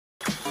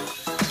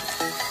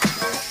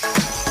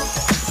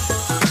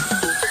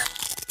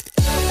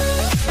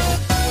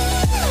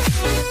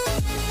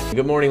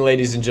Good morning,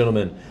 ladies and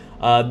gentlemen.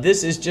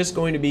 This is just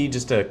going to be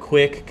just a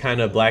quick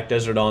kind of Black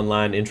Desert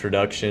Online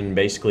introduction,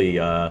 basically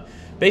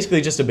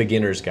just a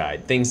beginner's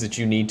guide, things that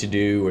you need to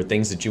do or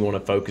things that you want to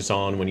focus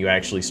on when you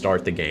actually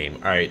start the game.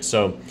 All right,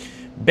 so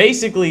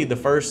basically the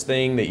first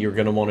thing that you're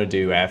going to want to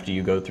do after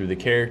you go through the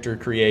character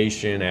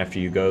creation, after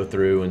you go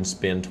through and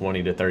spend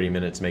 20 to 30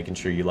 minutes making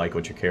sure you like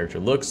what your character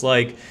looks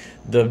like,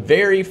 the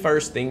very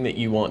first thing that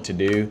you want to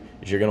do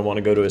is you're going to want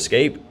to go to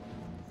escape.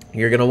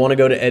 You're going to want to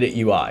go to edit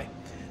UI.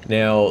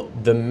 Now,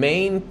 the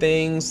main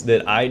things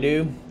that I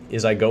do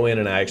is I go in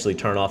and I actually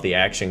turn off the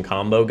action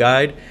combo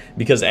guide,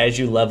 because as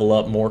you level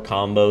up, more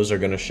combos are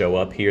going to show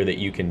up here that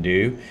you can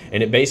do,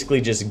 and it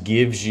basically just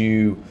gives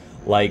you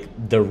like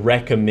the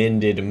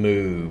recommended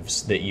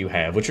moves that you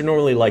have, which are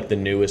normally like the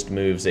newest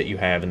moves that you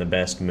have and the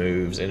best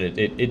moves, and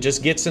it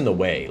just gets in the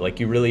way. Like,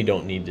 you really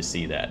don't need to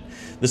see that.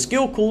 The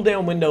skill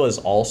cooldown window is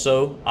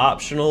also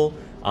optional.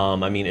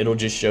 I mean, it'll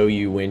just show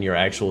you when your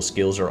actual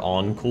skills are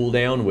on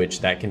cooldown,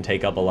 which that can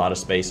take up a lot of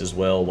space as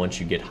well once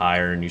you get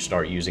higher and you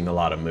start using a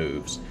lot of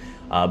moves.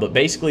 But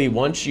basically,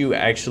 once you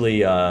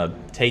actually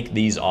take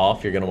these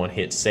off, you're going to want to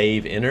hit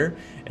save, enter,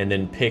 and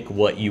then pick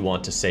what you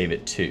want to save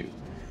it to.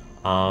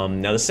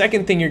 Now, the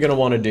second thing you're going to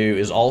want to do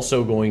is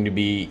also going to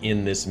be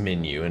in this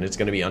menu, and it's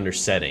going to be under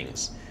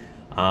settings.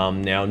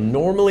 Now,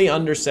 normally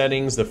under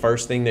settings, the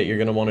first thing that you're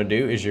going to want to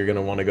do is you're going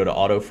to want to go to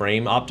auto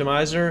frame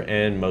optimizer,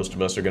 and most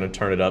of us are going to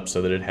turn it up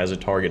so that it has a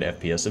target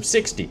FPS of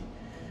 60.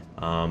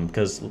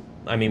 Because,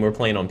 I mean, we're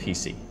playing on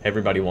PC.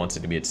 Everybody wants it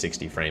to be at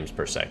 60 frames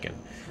per second.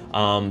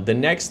 The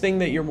next thing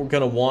that you're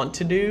going to want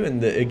to do,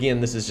 and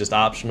again, this is just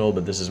optional,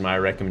 but this is my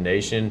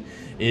recommendation,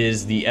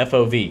 is the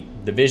FOV,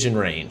 the vision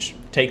range.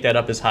 Take that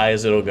up as high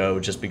as it'll go,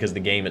 just because the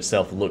game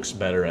itself looks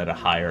better at a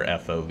higher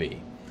FOV.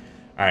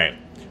 All right.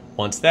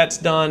 Once that's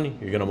done,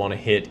 you're going to want to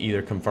hit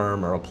either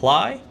confirm or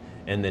apply,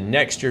 and then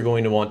next you're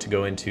going to want to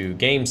go into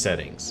game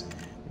settings.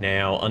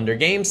 Now, under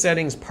game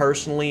settings,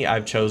 personally,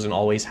 I've chosen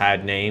always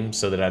hide name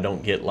so that I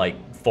don't get like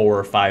 4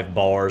 or 5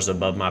 bars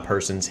above my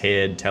person's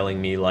head telling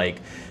me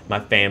like my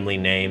family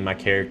name, my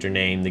character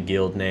name, the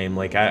guild name.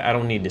 Like, I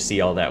don't need to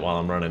see all that while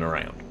I'm running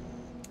around.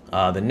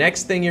 The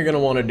next thing you're going to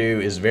want to do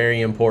is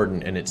very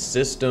important, and it's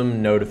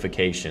system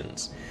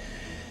notifications.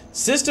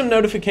 System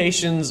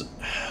notifications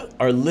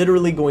are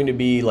literally going to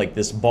be like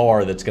this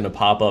bar that's going to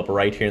pop up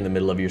right here in the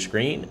middle of your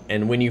screen,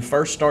 and when you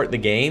first start the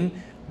game,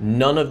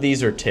 none of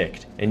these are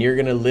ticked, and you're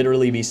going to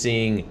literally be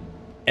seeing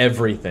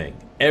everything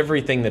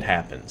that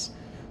happens.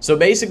 So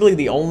basically,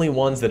 the only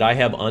ones that I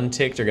have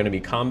unticked are going to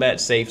be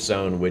combat safe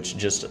zone, which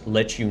just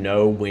lets you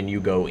know when you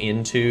go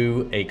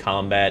into a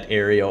combat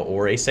area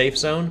or a safe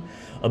zone.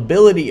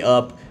 Ability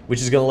up,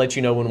 which is going to let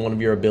you know when one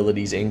of your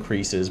abilities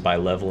increases by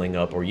leveling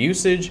up or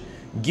usage.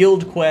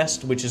 Guild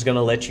quest, which is going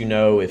to let you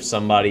know if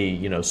somebody,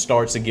 you know,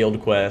 starts a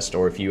guild quest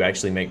or if you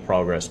actually make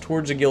progress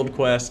towards a guild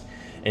quest.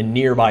 And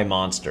nearby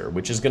monster,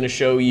 which is going to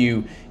show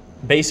you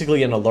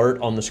basically an alert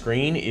on the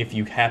screen if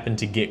you happen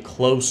to get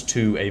close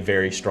to a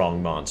very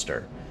strong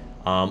monster.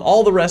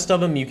 All the rest of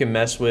them you can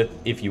mess with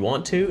if you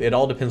want to. It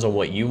all depends on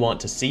what you want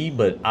to see,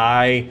 but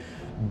I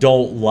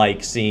don't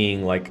like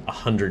seeing like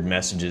 100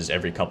 messages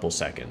every couple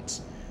seconds.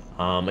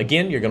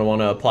 Again, you're going to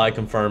want to apply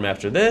confirm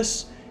after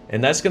this.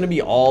 And that's going to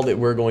be all that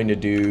we're going to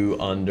do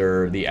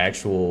under the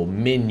actual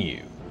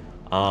menu.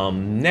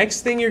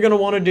 Next thing you're going to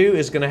want to do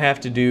is going to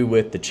have to do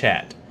with the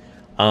chat.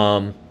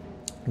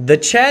 The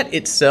chat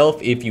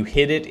itself, if you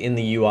hit it in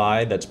the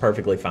UI, that's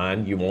perfectly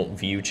fine. You won't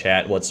view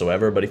chat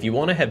whatsoever. But if you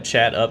want to have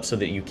chat up so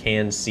that you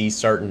can see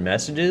certain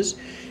messages,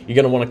 you're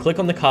going to want to click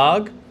on the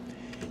cog,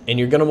 and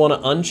you're going to want to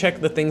uncheck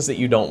the things that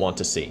you don't want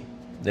to see.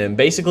 And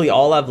basically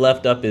all I've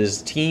left up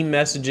is team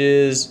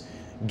messages,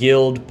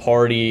 guild,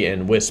 party,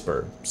 and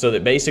whisper, so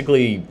that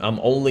basically I'm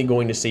only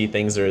going to see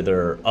things that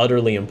are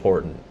utterly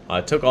important.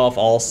 I took off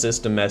all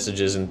system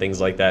messages and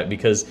things like that,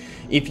 because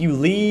if you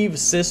leave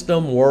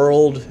system,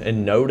 world,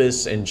 and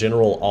notice and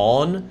general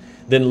on,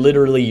 then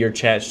literally your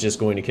chat's just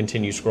going to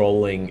continue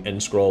scrolling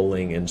and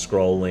scrolling and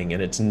scrolling,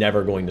 and it's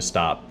never going to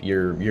stop.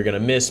 You're going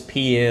to miss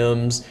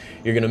PMs,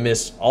 you're going to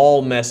miss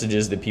all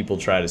messages that people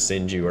try to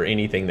send you or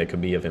anything that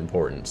could be of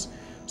importance.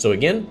 So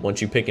again,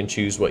 once you pick and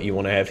choose what you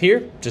want to have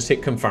here, just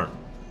hit confirm.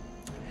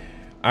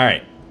 All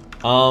right,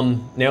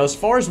 now as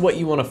far as what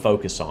you want to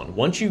focus on,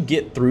 once you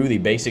get through the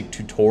basic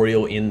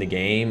tutorial in the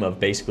game of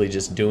basically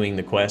just doing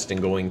the quest and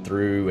going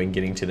through and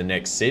getting to the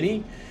next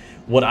city,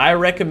 what I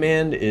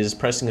recommend is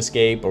pressing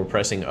escape or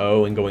pressing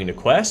O and going to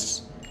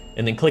quests,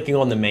 and then clicking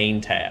on the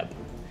main tab.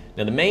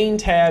 Now, the main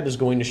tab is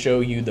going to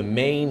show you the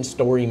main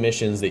story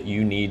missions that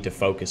you need to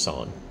focus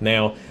on.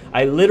 Now,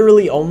 I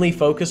literally only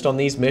focused on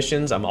these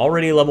missions. I'm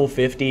already level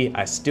 50.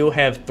 I still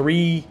have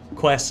 3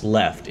 quests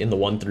left in the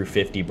 1 through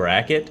 50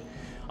 bracket.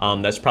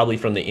 That's probably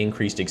from the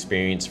increased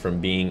experience from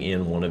being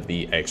in one of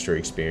the extra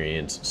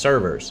experience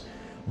servers.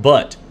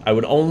 But I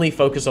would only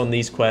focus on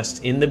these quests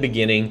in the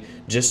beginning,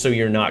 just so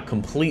you're not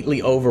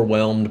completely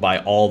overwhelmed by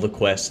all the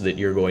quests that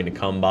you're going to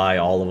come by,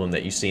 all of them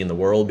that you see in the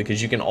world,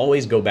 because you can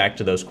always go back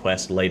to those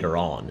quests later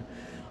on.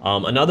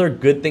 Another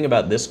good thing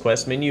about this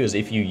quest menu is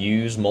if you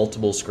use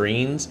multiple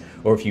screens,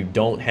 or if you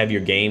don't have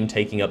your game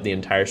taking up the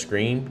entire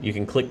screen, you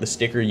can click the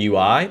sticker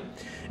UI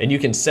and you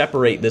can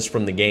separate this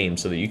from the game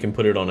so that you can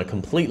put it on a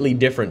completely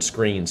different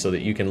screen so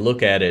that you can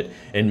look at it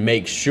and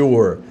make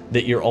sure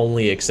that you're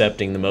only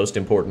accepting the most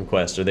important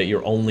quest, or that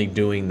you're only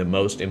doing the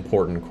most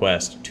important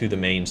quest to the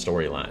main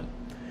storyline.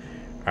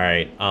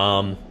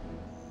 Alright,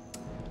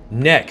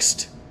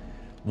 next,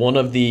 one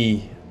of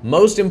the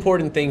most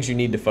important things you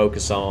need to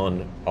focus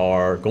on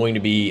are going to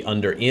be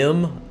under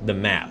M, the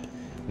map.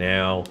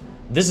 Now,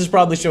 this is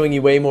probably showing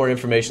you way more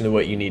information than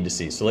what you need to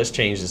see, so let's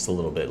change this a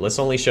little bit. Let's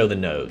only show the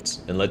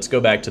nodes, and let's go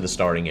back to the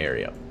starting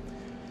area.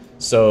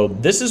 So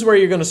this is where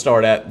you're going to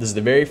start at. This is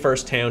the very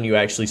first town you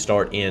actually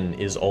start in,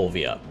 is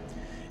Olvia.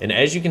 And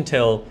as you can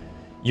tell,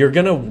 you're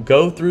going to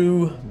go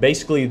through,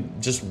 basically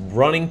just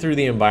running through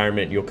the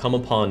environment, you'll come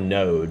upon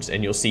nodes,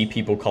 and you'll see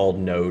people called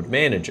node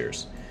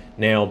managers.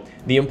 Now,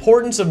 the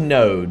importance of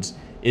nodes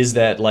is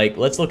that, like,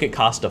 let's look at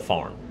Costa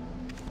Farm.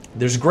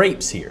 There's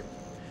grapes here.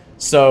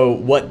 So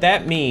what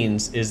that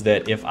means is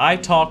that if I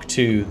talk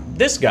to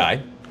this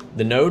guy,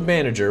 the node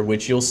manager,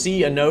 which you'll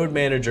see a node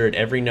manager at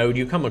every node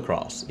you come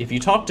across. If you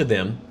talk to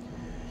them,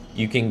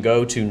 you can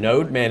go to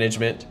node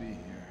management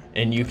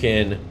and you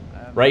can,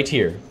 right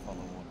here,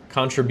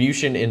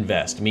 contribution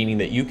invest, meaning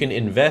that you can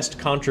invest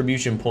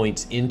contribution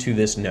points into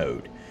this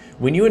node.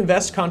 When you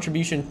invest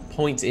contribution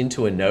points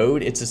into a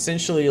node, it's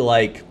essentially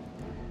like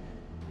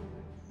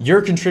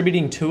you're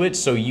contributing to it,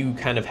 so you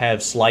kind of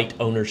have slight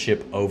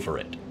ownership over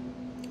it.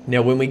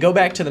 Now, when we go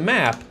back to the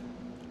map,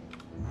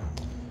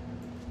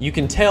 you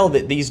can tell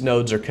that these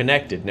nodes are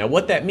connected. Now,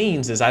 what that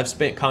means is I've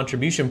spent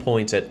contribution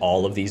points at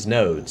all of these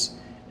nodes,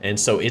 and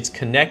so it's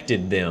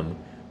connected them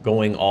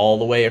going all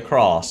the way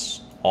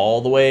across,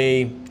 all the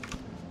way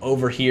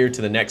over here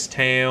to the next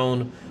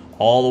town,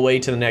 all the way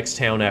to the next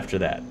town after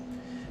that.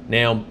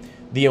 Now,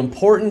 the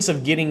importance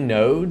of getting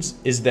nodes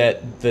is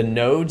that the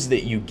nodes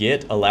that you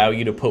get allow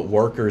you to put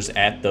workers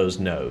at those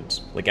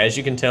nodes. Like, as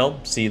you can tell,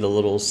 see the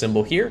little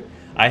symbol here?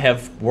 I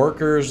have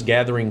workers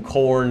gathering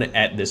corn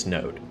at this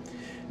node.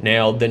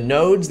 Now, the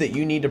nodes that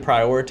you need to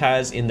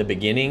prioritize in the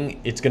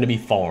beginning, it's going to be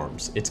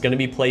farms. It's going to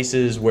be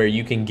places where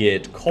you can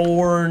get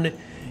corn.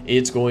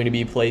 It's going to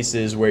be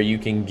places where you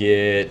can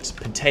get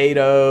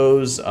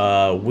potatoes,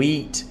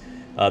 wheat.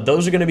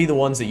 Those are going to be the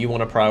ones that you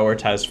want to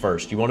prioritize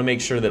first. You want to make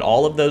sure that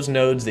all of those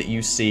nodes that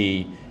you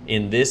see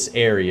in this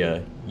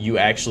area, you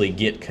actually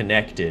get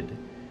connected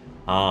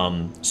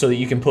so that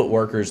you can put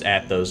workers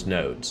at those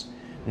nodes.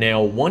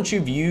 Now, once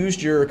you've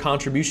used your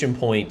contribution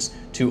points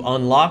to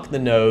unlock the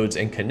nodes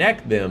and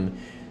connect them,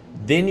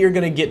 then you're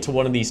going to get to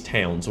one of these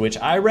towns, which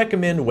I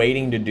recommend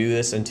waiting to do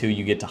this until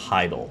you get to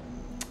Heidel.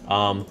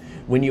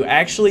 When you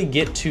actually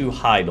get to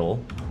Heidel,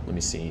 let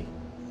me see.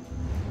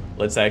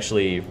 Let's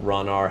actually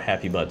run our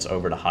happy butts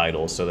over to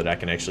Heidel so that I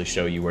can actually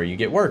show you where you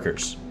get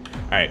workers.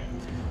 All right,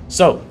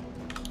 so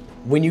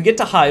when you get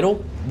to Heidel,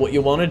 what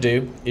you want to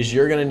do is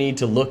you're going to need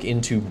to look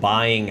into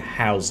buying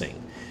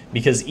housing,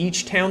 because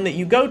each town that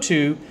you go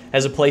to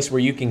has a place where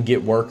you can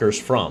get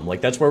workers from. Like,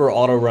 that's where we're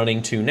auto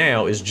running to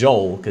now, is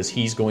Joel, because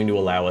he's going to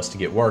allow us to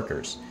get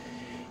workers.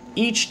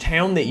 Each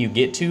town that you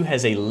get to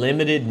has a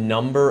limited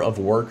number of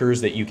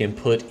workers that you can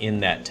put in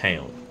that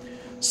town.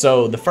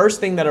 So the first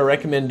thing that I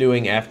recommend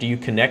doing after you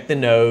connect the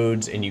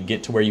nodes and you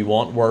get to where you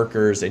want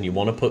workers and you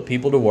want to put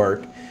people to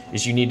work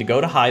is you need to go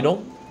to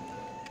Heidel,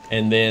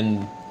 and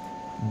then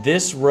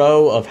this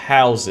row of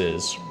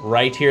houses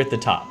right here at the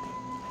top,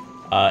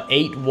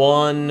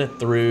 8-1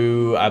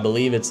 through, I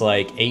believe it's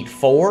like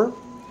 8-4.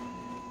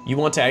 You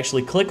want to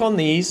actually click on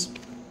these,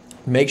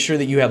 make sure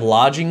that you have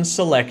lodging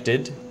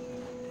selected,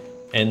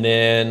 and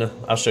then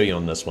I'll show you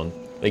on this one.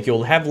 Like,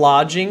 you'll have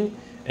lodging,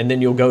 and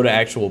then you'll go to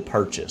actual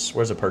purchase.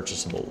 Where's a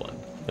purchasable one?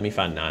 Let me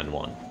find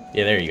 9-1.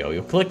 Yeah, there you go.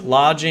 You'll click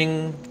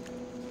lodging.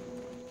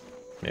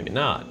 Maybe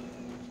not.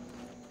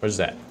 Where's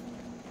that?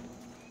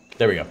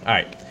 There we go. All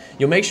right.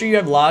 You'll make sure you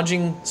have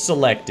lodging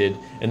selected,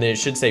 and then it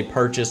should say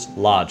purchase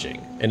lodging.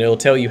 And it'll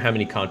tell you how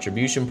many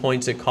contribution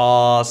points it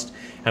costs,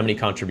 how many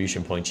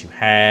contribution points you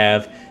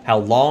have, how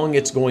long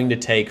it's going to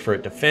take for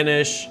it to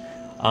finish,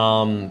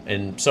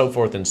 and so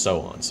forth and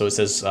so on. So it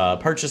says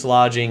purchase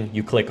lodging,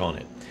 you click on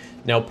it.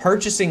 Now,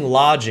 purchasing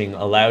lodging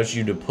allows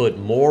you to put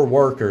more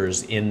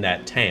workers in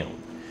that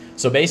town.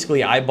 So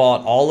basically, I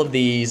bought all of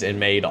these and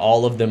made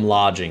all of them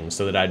lodging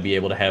so that I'd be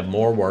able to have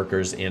more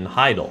workers in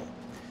Heidel.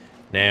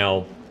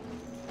 Now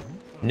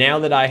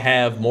that I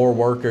have more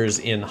workers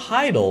in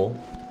Heidel,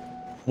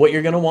 what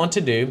you're going to want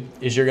to do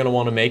is you're going to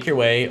want to make your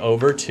way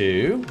over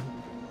to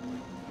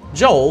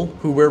Joel,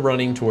 who we're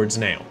running towards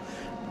now.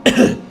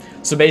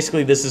 So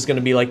basically, this is going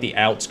to be like the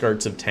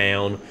outskirts of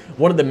town.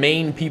 One of the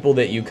main people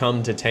that you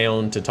come to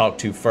town to talk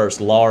to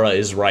first, Laura,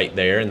 is right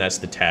there, and that's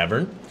the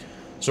tavern.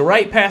 So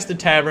right past the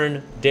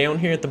tavern, down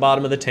here at the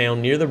bottom of the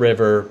town, near the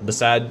river,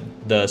 beside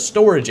the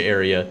storage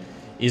area,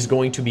 is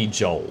going to be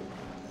Joel.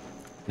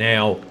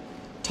 Now,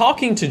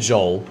 talking to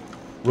Joel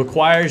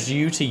requires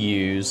you to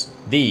use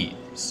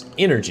these,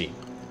 energy.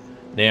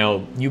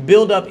 Now, you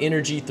build up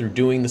energy through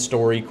doing the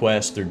story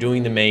quests, through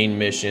doing the main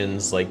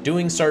missions. Like,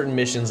 doing certain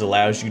missions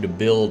allows you to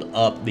build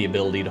up the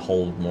ability to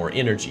hold more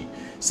energy.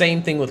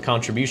 Same thing with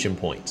contribution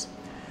points.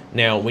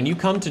 Now, when you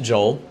come to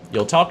Joel,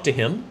 you'll talk to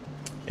him,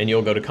 and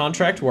you'll go to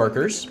contract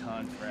workers,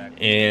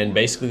 and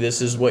basically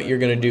this is what you're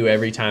going to do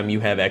every time you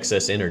have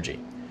excess energy.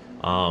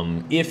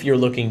 If you're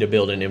looking to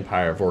build an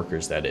empire of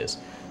workers, that is.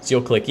 So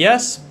you'll click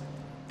yes,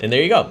 and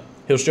there you go.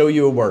 He'll show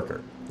you a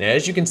worker. Now,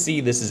 as you can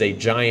see, this is a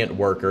giant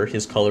worker.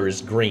 His color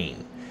is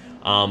green.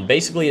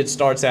 Basically, it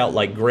starts out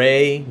like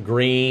gray,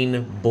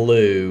 green,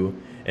 blue,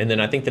 and then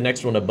I think the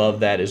next one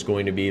above that is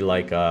going to be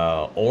like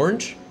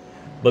orange.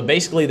 But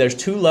basically, there's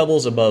 2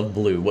 levels above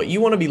blue. What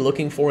you want to be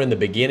looking for in the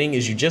beginning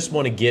is you just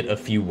want to get a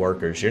few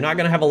workers. You're not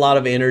going to have a lot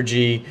of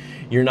energy.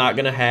 You're not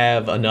going to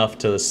have enough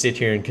to sit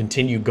here and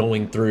continue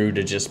going through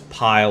to just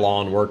pile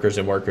on workers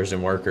and workers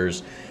and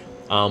workers.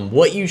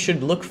 What you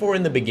should look for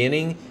in the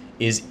beginning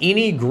is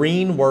any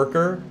green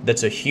worker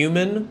that's a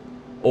human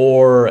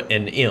or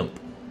an imp.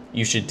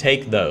 You should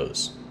take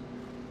those.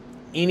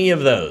 Any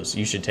of those,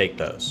 you should take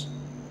those.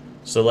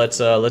 So let's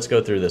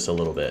go through this a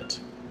little bit.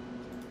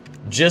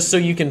 Just so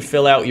you can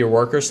fill out your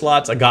worker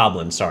slots, a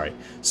goblin, sorry.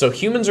 So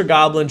humans or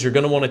goblins, you're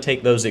gonna wanna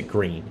take those at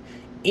green.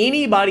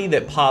 Anybody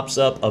that pops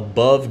up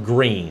above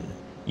green,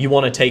 you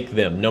wanna take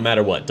them no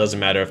matter what. Doesn't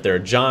matter if they're a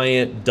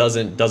giant,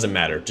 doesn't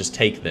matter, just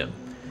take them.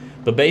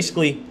 But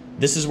basically,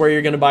 this is where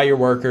you're gonna buy your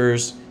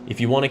workers.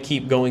 If you wanna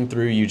keep going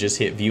through, you just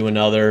hit view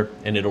another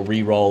and it'll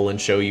re-roll and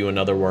show you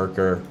another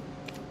worker.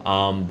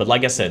 But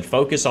like I said,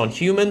 focus on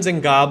humans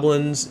and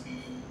goblins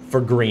for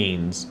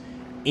greens,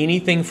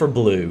 anything for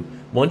blue.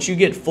 Once you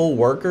get full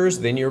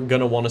workers, then you're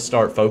gonna wanna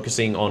start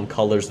focusing on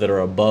colors that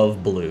are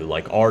above blue,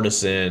 like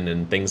artisan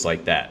and things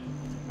like that.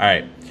 All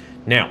right,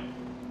 now,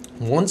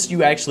 once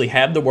you actually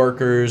have the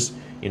workers,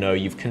 you know,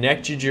 you've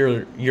connected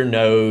your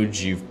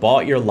nodes, you've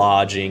bought your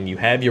lodging, you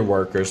have your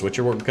workers, what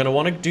you're gonna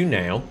wanna do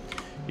now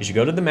is you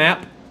go to the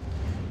map,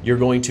 you're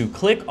going to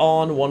click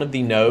on one of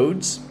the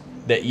nodes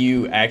that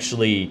you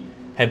actually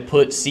have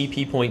put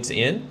CP points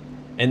in,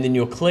 and then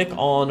you'll click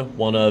on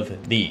one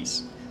of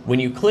these. When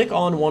you click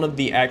on one of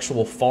the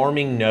actual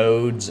farming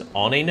nodes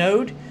on a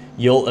node,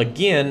 you'll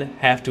again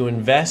have to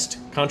invest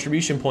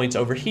contribution points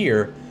over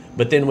here,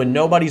 but then when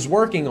nobody's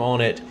working on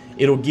it,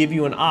 it'll give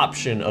you an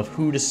option of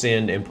who to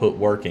send and put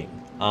working.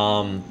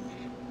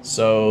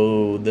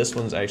 So this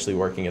one's actually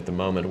working at the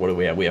moment. What do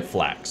we have? We have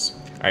Flax.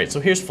 All right,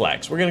 so here's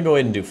Flax. We're gonna go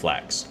ahead and do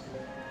Flax.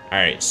 All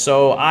right,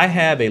 so I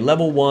have a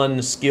level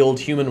 1 skilled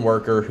human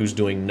worker who's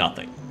doing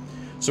nothing.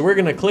 So we're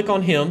gonna click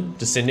on him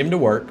to send him to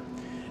work.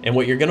 And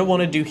what you're gonna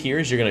wanna do here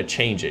is you're gonna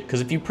change it.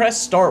 Because if you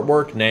press start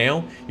work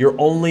now, you're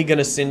only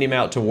gonna send him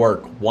out to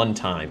work one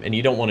time, and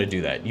you don't wanna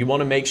do that. You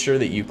wanna make sure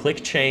that you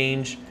click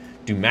change,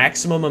 do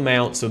maximum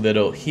amount so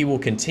that he will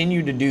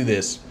continue to do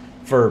this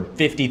for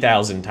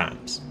 50,000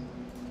 times.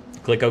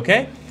 Click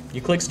OK,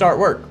 you click start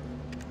work.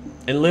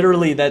 And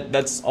literally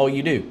that's all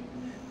you do.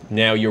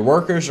 Now your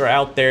workers are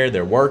out there,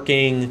 they're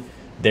working,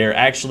 they're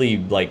actually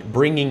like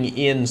bringing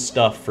in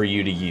stuff for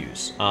you to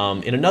use.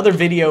 In another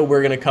video,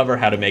 we're gonna cover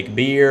how to make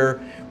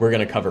beer, we're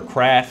gonna cover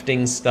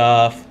crafting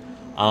stuff.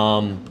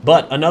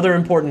 But another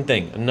important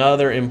thing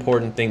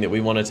that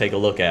we wanna take a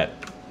look at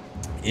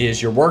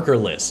is your worker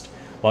list.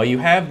 While you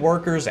have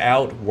workers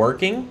out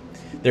working,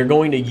 they're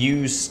going to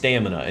use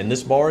stamina, and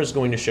this bar is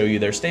going to show you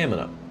their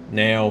stamina.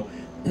 Now,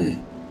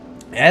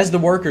 as the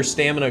worker's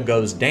stamina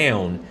goes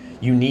down,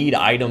 you need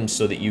items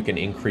so that you can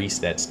increase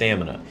that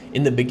stamina.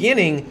 In the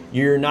beginning,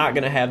 you're not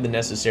gonna have the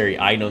necessary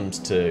items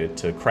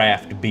to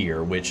craft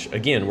beer, which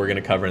again, we're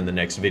gonna cover in the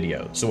next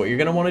video. So what you're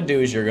gonna wanna do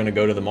is you're gonna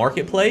go to the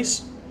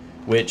marketplace,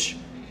 which,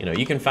 you know,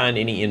 you can find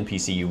any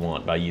NPC you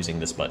want by using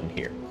this button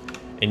here.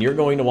 And you're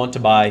going to want to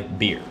buy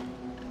beer.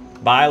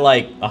 Buy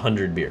like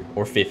 100 beer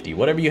or 50,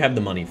 whatever you have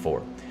the money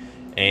for.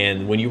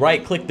 And when you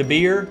right click the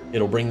beer,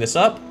 it'll bring this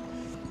up.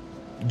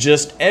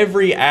 Just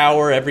every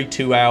hour, every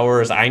 2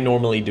 hours, I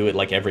normally do it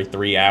like every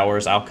 3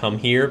 hours, I'll come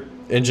here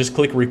and just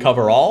click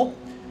recover all.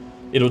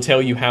 It'll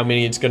tell you how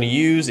many it's gonna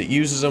use, it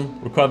uses them,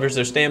 recovers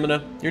their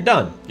stamina, you're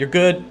done, you're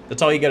good,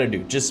 that's all you gotta do.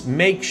 Just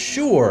make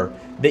sure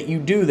that you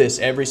do this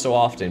every so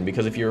often,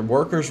 because if your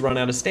workers run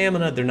out of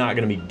stamina, they're not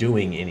gonna be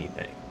doing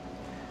anything.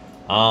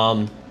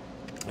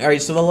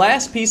 Alright, so the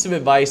last piece of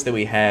advice that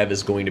we have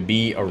is going to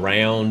be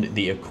around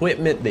the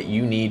equipment that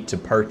you need to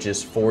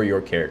purchase for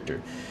your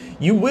character.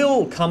 You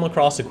will come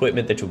across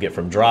equipment that you'll get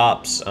from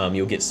drops,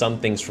 you'll get some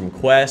things from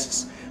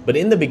quests, but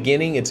in the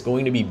beginning it's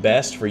going to be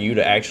best for you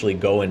to actually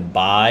go and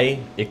buy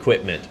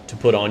equipment to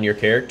put on your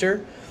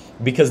character,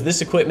 because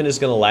this equipment is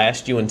going to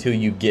last you until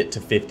you get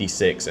to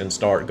 56 and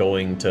start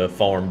going to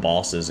farm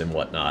bosses and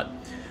whatnot.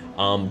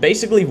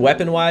 Basically,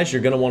 weapon-wise,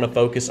 you're going to want to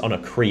focus on a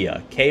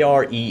Kriya,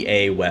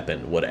 K-R-E-A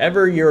weapon.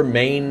 Whatever your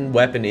main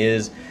weapon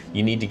is,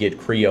 you need to get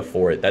Kriya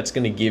for it. That's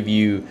going to give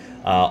you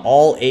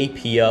all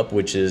AP up,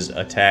 which is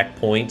attack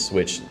points,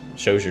 which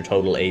shows your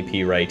total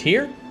AP right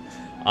here.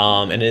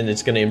 And then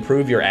it's going to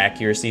improve your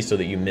accuracy so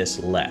that you miss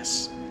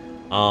less.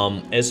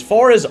 As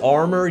far as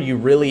armor, you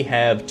really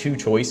have two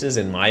choices,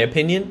 in my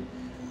opinion.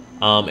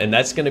 and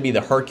that's going to be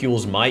the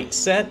Hercules Might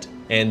set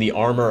and the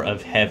Armor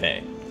of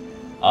Heve.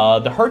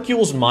 The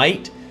Hercules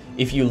Might,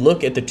 if you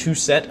look at the 2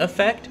 set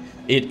effect,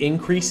 it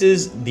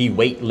increases the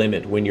weight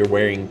limit when you're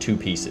wearing 2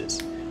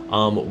 pieces.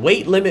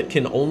 Weight limit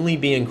can only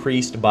be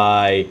increased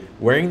by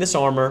wearing this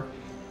armor,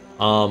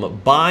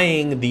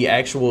 buying the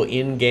actual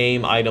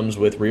in-game items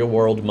with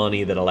real-world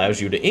money that allows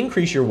you to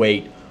increase your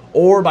weight,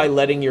 or by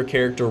letting your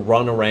character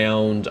run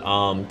around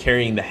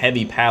carrying the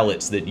heavy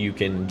pallets that you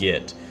can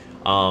get.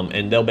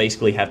 And they'll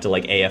basically have to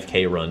like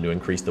AFK run to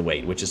increase the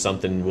weight, which is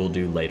something we'll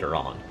do later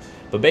on.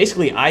 But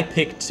basically, I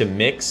picked to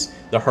mix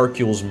the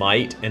Hercules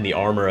Might and the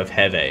Armor of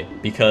Heve,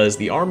 because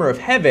the Armor of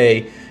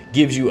Heve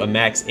gives you a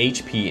max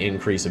HP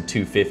increase of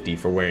 250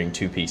 for wearing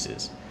 2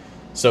 pieces.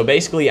 So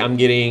basically, I'm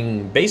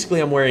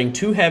wearing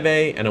 2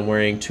 Heve and I'm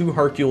wearing 2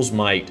 Hercules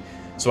Might,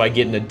 so I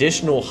get an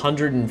additional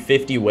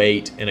 150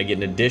 weight and I get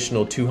an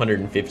additional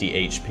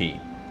 250 HP.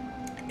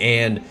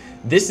 And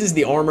this is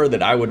the armor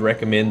that I would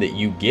recommend that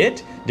you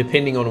get,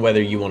 depending on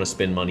whether you want to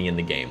spend money in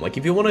the game. Like,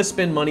 if you want to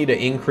spend money to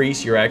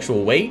increase your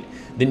actual weight,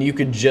 then you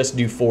could just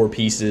do 4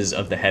 pieces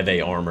of the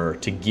Heve armor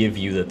to give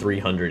you the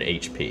 300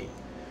 HP.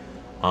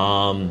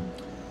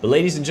 But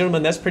ladies and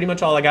gentlemen, that's pretty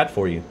much all I got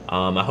for you.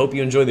 I hope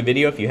you enjoyed the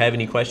video. If you have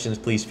any questions,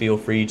 please feel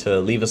free to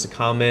leave us a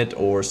comment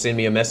or send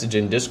me a message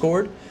in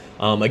Discord.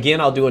 Again,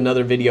 I'll do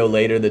another video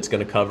later that's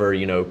going to cover,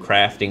 you know,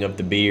 crafting of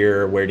the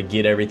beer, where to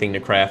get everything to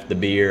craft the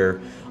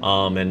beer,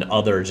 and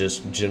other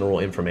just general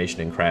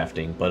information in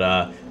crafting.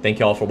 But thank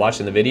you all for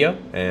watching the video,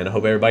 and I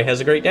hope everybody has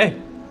a great day.